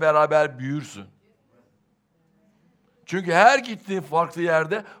sözle beraber büyürsün. Çünkü her gittiğin farklı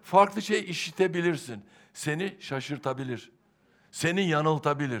yerde farklı şey işitebilirsin. Seni şaşırtabilir. Seni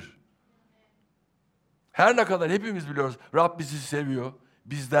yanıltabilir. Her ne kadar hepimiz biliyoruz Rab bizi seviyor,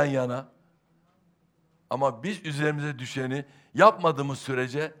 bizden yana. Ama biz üzerimize düşeni yapmadığımız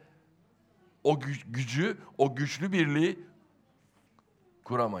sürece o gücü, o güçlü birliği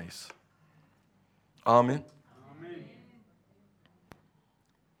kuramayız. Amin. Amin.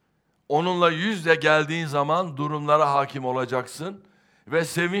 Onunla yüzle geldiğin zaman durumlara hakim olacaksın ve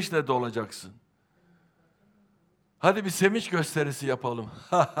sevinçle dolacaksın. Hadi bir sevinç gösterisi yapalım.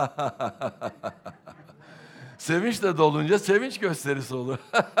 Sevinçle dolunca sevinç gösterisi olur.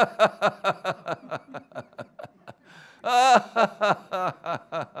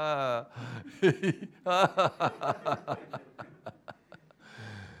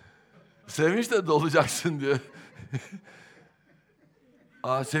 Sevinçle dolacaksın diyor.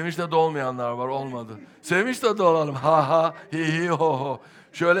 Sevinçle dolmayanlar var, olmadı. Sevinçle dolalım. Ha ha, hi hi ho ho.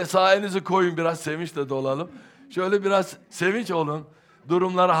 Şöyle sağ elinizi koyun, biraz sevinçle dolalım. Şöyle biraz sevinç olun.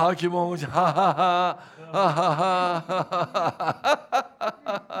 Durumlara hakim olmuş. Ha ha ha. Ha ha ha.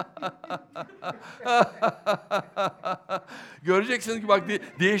 Göreceksiniz ki bak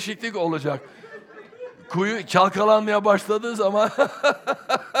değişiklik olacak. Kuyu çalkalanmaya başladığı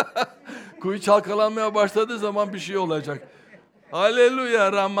zaman bir şey olacak.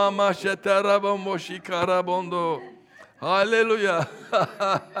 Haleluya. Ramama şeterabon şikarabondo. Haleluya.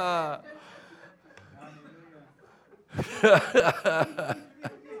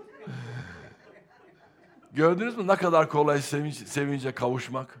 Gördünüz mü ne kadar kolay sevince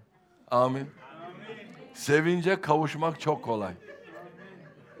kavuşmak? Amin. Sevince kavuşmak çok kolay.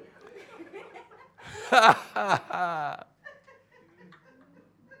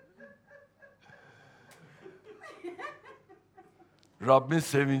 Rabbin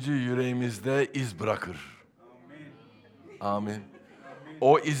sevinci yüreğimizde iz bırakır. Amin.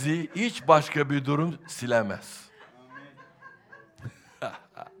 O izi hiç başka bir durum silemez.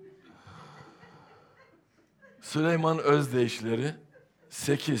 Süleyman Özdeyişleri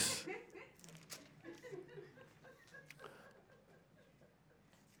 8.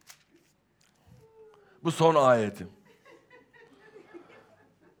 Bu son ayetim.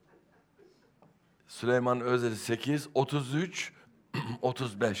 Süleyman Özdeyişleri 8, 33,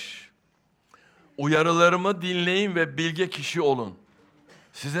 35. Uyarılarımı dinleyin ve bilge kişi olun.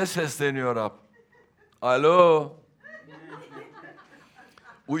 Size sesleniyor Rab. Alo.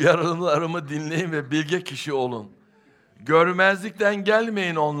 Uyarılarımı dinleyin ve bilge kişi olun. Görmezlikten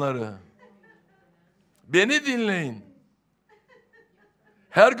gelmeyin onları. Beni dinleyin.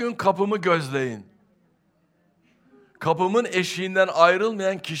 Her gün kapımı gözleyin. Kapımın eşiğinden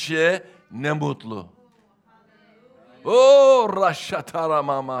ayrılmayan kişiye ne mutlu. O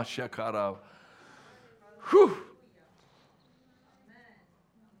raşataramama şakarav.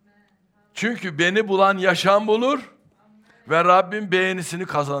 Çünkü beni bulan yaşam bulur ve Rabbim beğenisini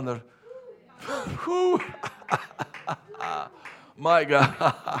kazanır. My God.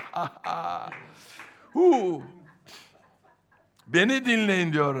 Beni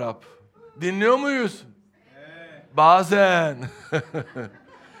dinleyin diyor Rab. Dinliyor muyuz? Bazen.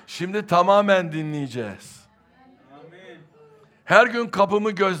 Şimdi tamamen dinleyeceğiz. Her gün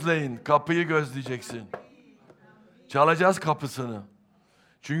kapımı gözleyin. Kapıyı gözleyeceksin. Çalacağız kapısını.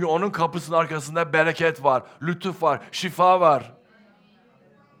 Çünkü onun kapısının arkasında bereket var, lütuf var, şifa var.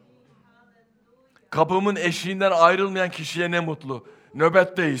 Kapımın eşiğinden ayrılmayan kişiye ne mutlu.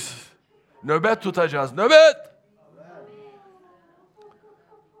 Nöbetteyiz. Nöbet tutacağız. Nöbet!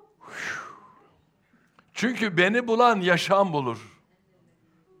 Çünkü beni bulan yaşam bulur.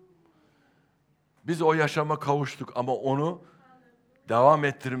 Biz o yaşama kavuştuk ama onu devam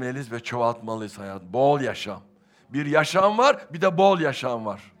ettirmeliyiz ve çoğaltmalıyız hayat. Bol yaşam. Bir yaşam var, bir de bol yaşam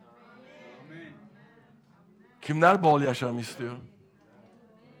var. Kimler bol yaşam istiyor?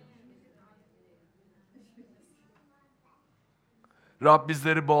 Rab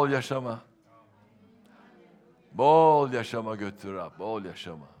bizleri bol yaşama götür Rab, bol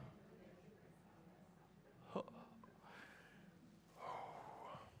yaşama.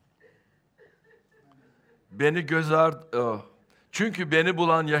 Çünkü beni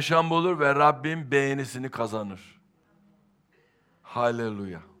bulan yaşam bulur ve Rabbim beğenisini kazanır.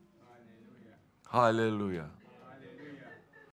 Haleluya. Haleluya.